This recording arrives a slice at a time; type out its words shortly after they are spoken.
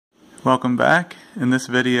Welcome back. In this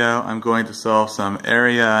video I'm going to solve some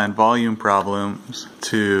area and volume problems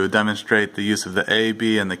to demonstrate the use of the A,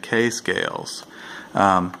 B, and the K scales.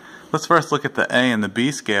 Let's first look at the A and the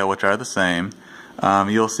B scale, which are the same.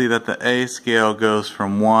 You'll see that the A scale goes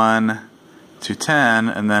from 1 to 10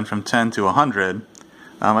 and then from 10 to 100.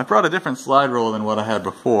 I brought a different slide rule than what I had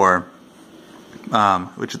before,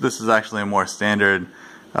 which this is actually a more standard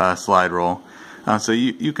slide rule. So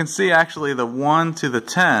you can see actually the 1 to the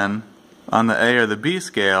 10 on the A or the B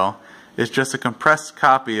scale is just a compressed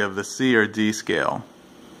copy of the C or D scale.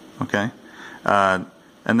 Okay? And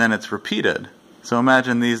then it's repeated. So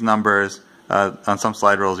imagine these numbers, on some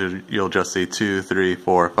slide rules you'll just see 2, 3,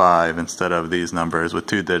 4, 5 instead of these numbers with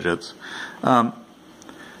 2 digits.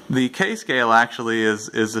 The K scale actually is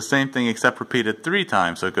the same thing except repeated 3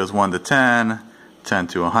 times. So it goes 1 to 10, 10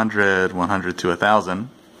 to 100, 100 to 1,000.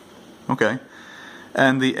 Okay?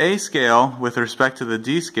 And the A scale, with respect to the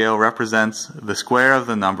D scale, represents the square of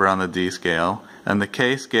the number on the D scale, and the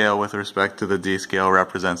K scale, with respect to the D scale,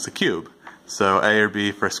 represents the cube. So A or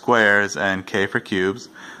B for squares and K for cubes.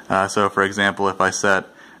 So for example, if I set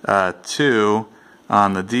 2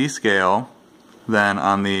 on the D scale, then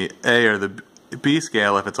on the A or the B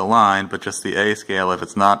scale, if it's aligned, but just the A scale if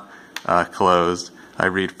it's not closed, I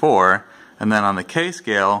read 4. And then on the K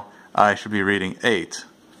scale, I should be reading 8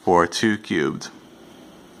 for 2 cubed.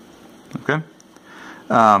 Okay?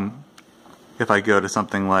 If I go to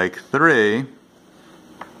something like 3,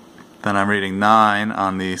 then I'm reading 9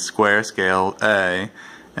 on the square scale A,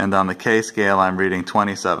 and on the K scale I'm reading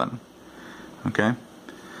 27. Okay?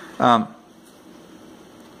 Now,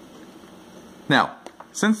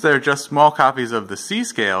 since they're just small copies of the C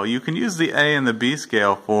scale, you can use the A and the B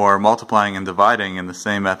scale for multiplying and dividing in the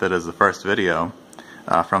same method as the first video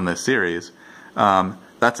from this series.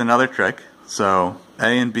 That's another trick. So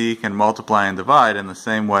A and B can multiply and divide in the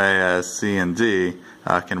same way as C and D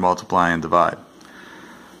can multiply and divide.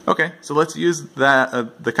 Okay, so let's use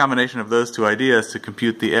the combination of those two ideas to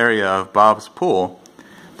compute the area of Bob's pool.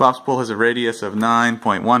 Bob's pool has a radius of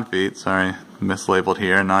 9.1 feet. Sorry, mislabeled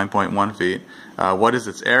here, 9.1 feet. What is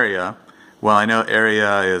its area? Well, I know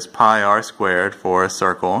area is pi r squared for a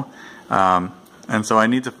circle. And so I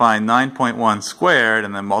need to find 9.1 squared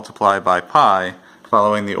and then multiply by pi,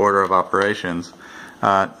 following the order of operations.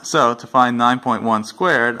 So to find 9.1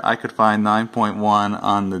 squared, I could find 9.1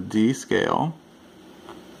 on the D scale.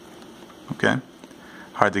 Okay,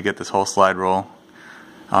 hard to get this whole slide rule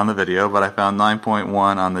on the video, but I found 9.1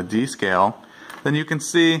 on the D scale. Then you can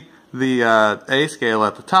see the A scale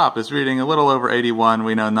at the top is reading a little over 81.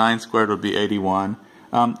 We know 9 squared would be 81.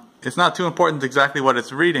 It's not too important exactly what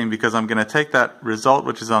it's reading because I'm going to take that result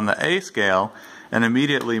which is on the A scale and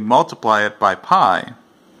immediately multiply it by pi.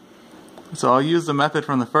 So I'll use the method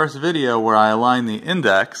from the first video where I align the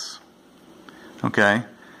index, okay,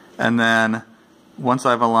 and then once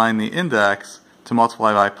I've aligned the index to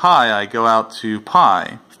multiply by pi, I go out to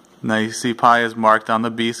pi. Now you see pi is marked on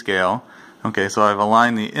the B scale. Okay, so I've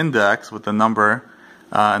aligned the index with the number,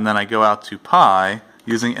 and then I go out to pi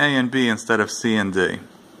using A and B instead of C and D.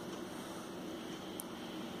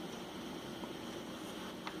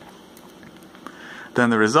 Then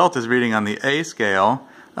the result is reading on the A scale,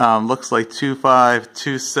 looks like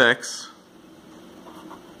 2526,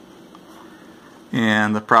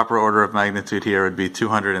 and the proper order of magnitude here would be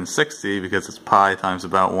 260 because it's pi times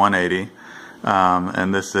about 180,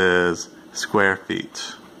 and this is square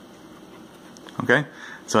feet. Okay,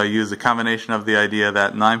 so I used a combination of the idea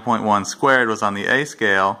that 9.1 squared was on the A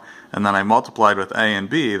scale, and then I multiplied with A and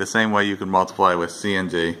B the same way you could multiply with C and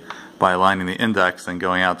D by aligning the index and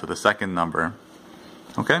going out to the second number.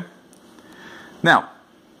 Okay? Now,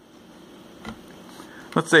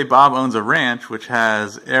 let's say Bob owns a ranch which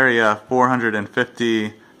has area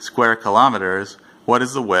 450 square kilometers. What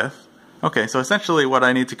is the width? Okay, so essentially what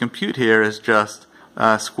I need to compute here is just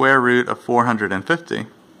square root of 450.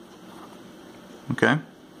 Okay?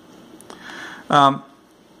 Now,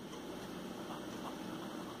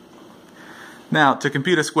 to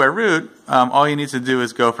compute a square root, all you need to do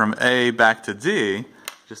is go from A back to D.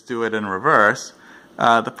 Just do it in reverse.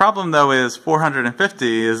 The problem though is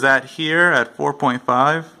 450, is that here at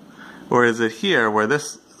 4.5 or is it here where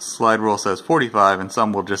this slide rule says 45 and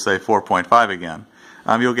some will just say 4.5 again?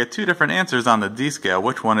 You'll get two different answers on the D scale.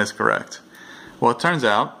 Which one is correct? Well, it turns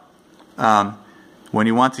out when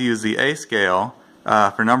you want to use the A scale,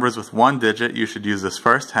 for numbers with 1 digit you should use this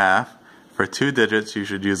first half. For 2 digits you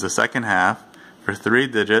should use the second half. For 3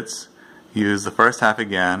 digits use the first half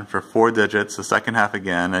again. For 4 digits, the second half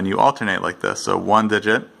again, and you alternate like this. So 1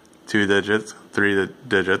 digit, 2 digits, 3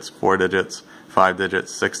 digits, 4 digits, 5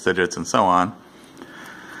 digits, 6 digits, and so on.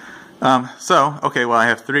 Okay, well I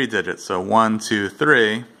have 3 digits, so 1, 2,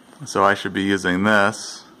 3, so I should be using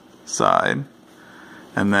this side,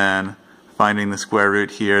 and then finding the square root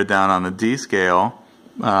here down on the D scale,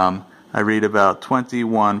 I read about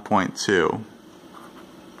 21.2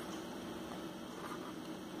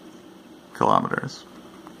 kilometers.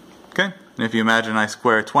 Okay, and if you imagine I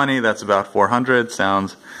square 20, that's about 400,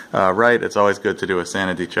 sounds right. It's always good to do a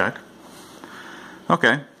sanity check.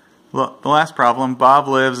 Okay. The last problem, Bob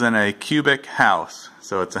lives in a cubic house.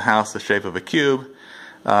 So it's a house the shape of a cube.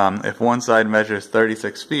 If one side measures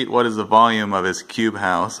 36 feet, what is the volume of his cube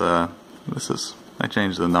house? I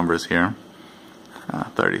changed the numbers here.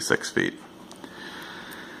 36 feet.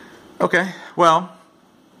 Okay, well,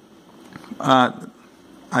 I'm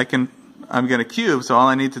going to cube, so all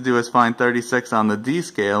I need to do is find 36 on the D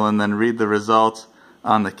scale and then read the results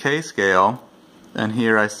on the K scale. And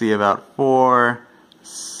here I see about 4,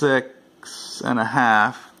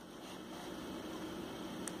 6.5.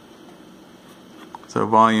 So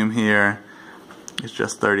volume here is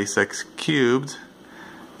just 36 cubed,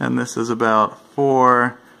 and this is about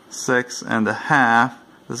 4, 6.5.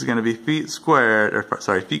 This is going to be feet squared, or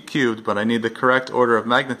sorry, feet cubed, but I need the correct order of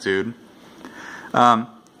magnitude. The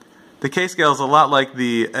K scale is a lot like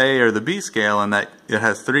the A or the B scale in that it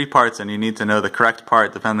has 3 parts, and you need to know the correct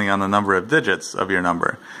part depending on the number of digits of your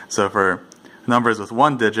number. So for numbers with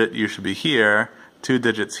 1 digit, you should be here, 2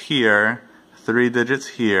 digits here, 3 digits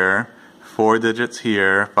here, 4 digits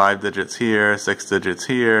here, 5 digits here, 6 digits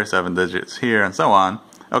here, 7 digits here, and so on.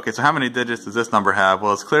 Okay, so how many digits does this number have?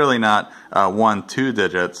 Well, it's clearly not 1, 2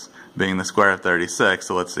 digits, being the square of 36.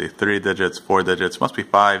 So let's see, 3 digits, 4 digits, must be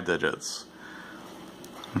 5 digits.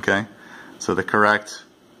 Okay, so the correct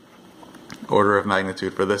order of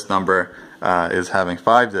magnitude for this number is having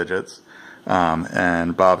 5 digits.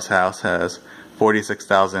 And Bob's house has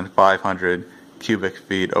 46,500 cubic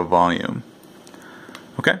feet of volume.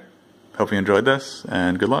 Okay, hope you enjoyed this,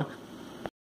 and good luck.